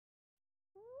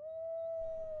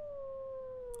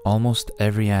Almost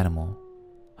every animal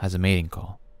has a mating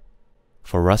call.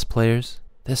 For Rust players,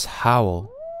 this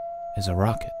howl is a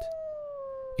rocket.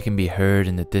 It can be heard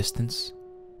in the distance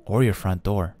or your front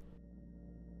door.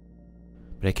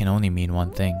 But it can only mean one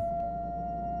thing.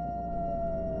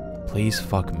 Please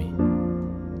fuck me.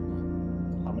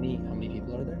 How many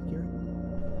people are there here?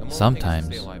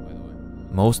 Sometimes,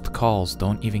 most calls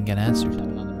don't even get answered.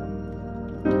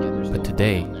 But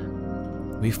today,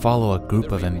 we follow a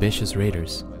group of ambitious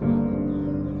raiders.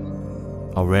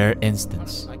 A rare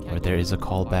instance where there is a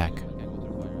call back.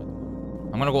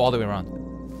 I'm gonna go all the way around.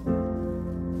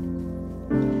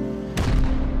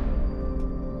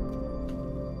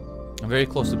 I'm very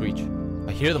close to breach.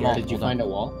 I hear them all. Did you find a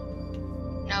wall?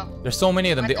 No. There's so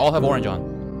many of them. They all have orange on.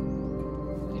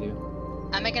 They do.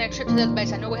 I'm making a trip to the other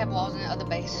base. I know we have walls in the other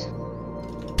base. We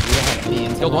don't have any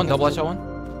intel. Killed one, double headshot one.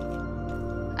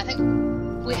 I think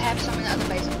we have some in the other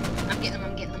base. I'm getting them.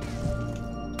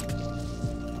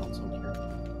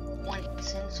 One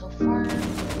is in so far.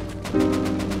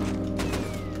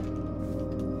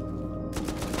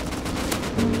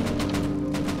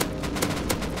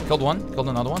 Killed one. Killed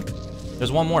another one.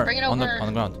 There's one more Bring it on the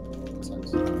over. ground.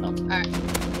 Alright.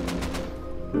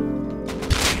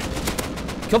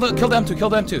 Kill the M2. Kill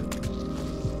the M2.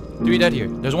 3 dead here.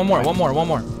 There's one more. One more.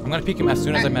 I'm gonna peek him as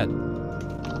soon as I'm med.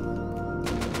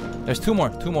 There's two more.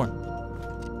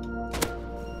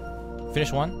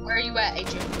 Finish one. Where are you at,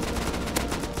 hJune?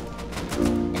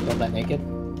 I killed that naked.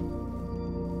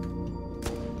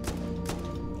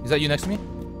 Is that you next to me?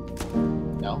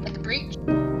 No. At the breach?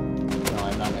 No,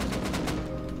 I'm not next to him.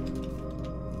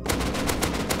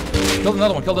 Killed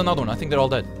another one. I think they're all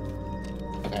dead.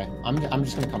 Okay, I'm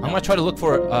just gonna come I'm out. gonna try to look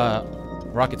for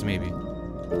rockets maybe.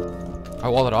 I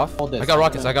wall it off. Hold this. I got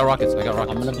rockets. I'm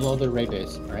gonna blow the raid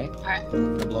base, alright? Alright.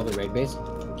 I'm gonna blow the raid base.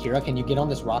 Kira, can you get on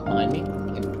this rock behind me?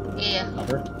 Yeah.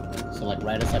 Cover. So like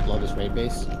right as I blow this raid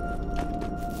base.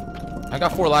 I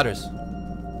got 4 ladders.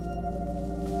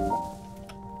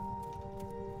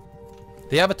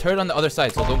 They have a turret on the other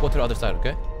side, so don't go to the other side,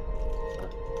 okay?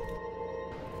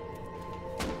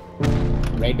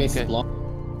 Raid base Okay. is blown.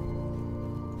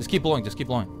 Just keep blowing. It's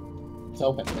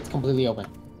open. It's completely open.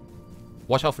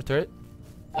 Watch out for turret.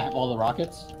 I have all the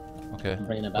rockets. Okay. I'm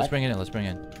bringing it Let's back. bring it in.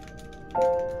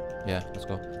 Yeah, let's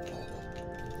go.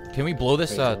 Can we blow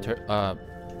this off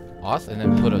and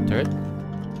then put a turret?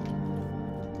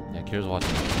 Yeah, Kira's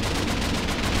watching.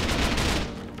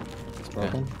 It's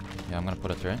broken. Yeah, I'm gonna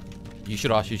put a turret. You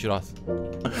shoot off.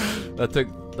 that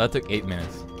took 8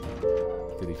 minutes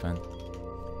to defend.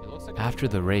 After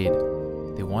the raid,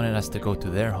 they wanted us to go to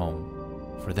their home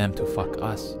for them to fuck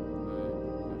us.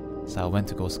 So I went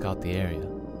to go scout the area.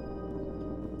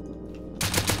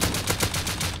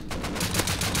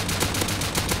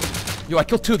 Yo, I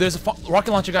killed 2. There's a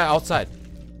rocket launcher guy outside.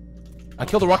 I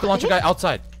killed a rocket launcher guy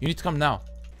outside. You need to come now.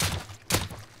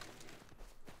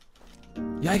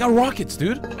 Yeah, I got rockets,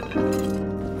 dude.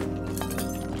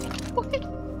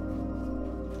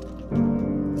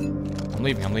 I'm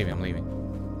leaving.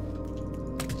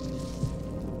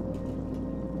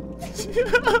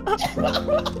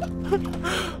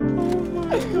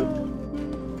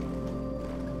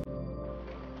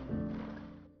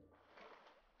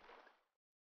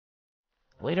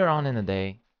 Later on in the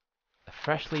day, a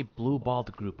freshly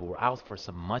blue-balled group were out for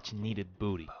some much-needed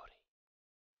booty.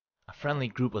 A friendly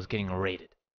group was getting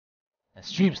raided and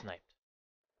stream sniped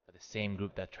by the same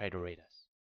group that tried to raid us.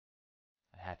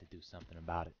 I had to do something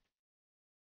about it.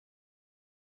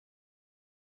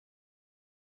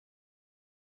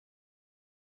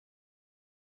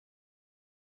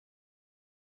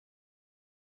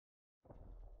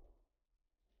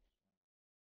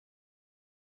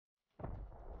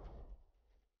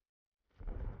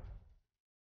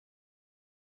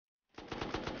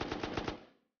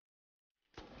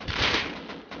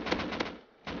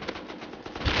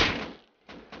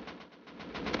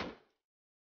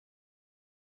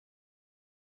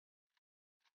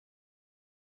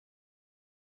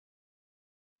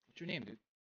 What's your name, dude?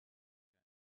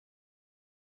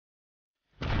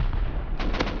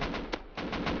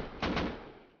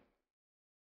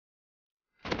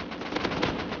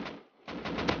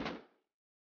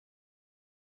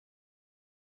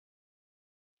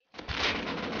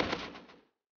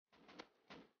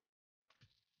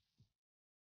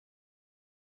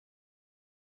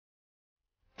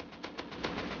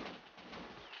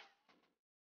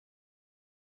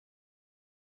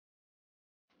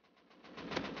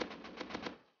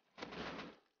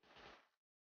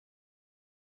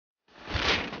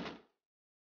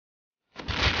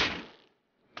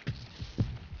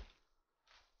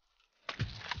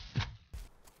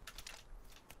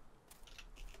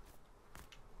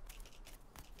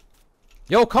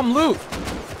 Yo, come loot.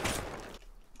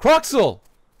 Cruxal,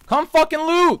 come fucking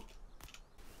loot.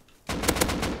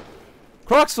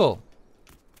 Cruxal.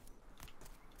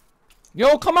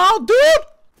 Yo, come out, dude.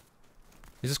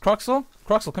 Is this Cruxal?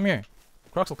 Cruxal, come here.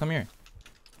 Cruxal, come here.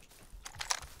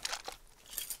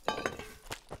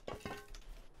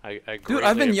 Dude,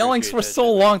 I've been yelling for so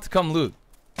long to come loot.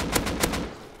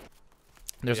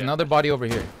 There's another body over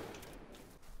here.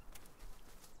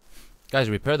 Guys,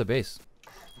 repair the base.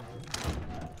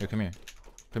 Here, come here.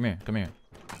 Come here, come here.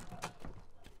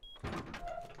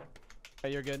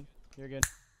 Hey, you're good. You're good.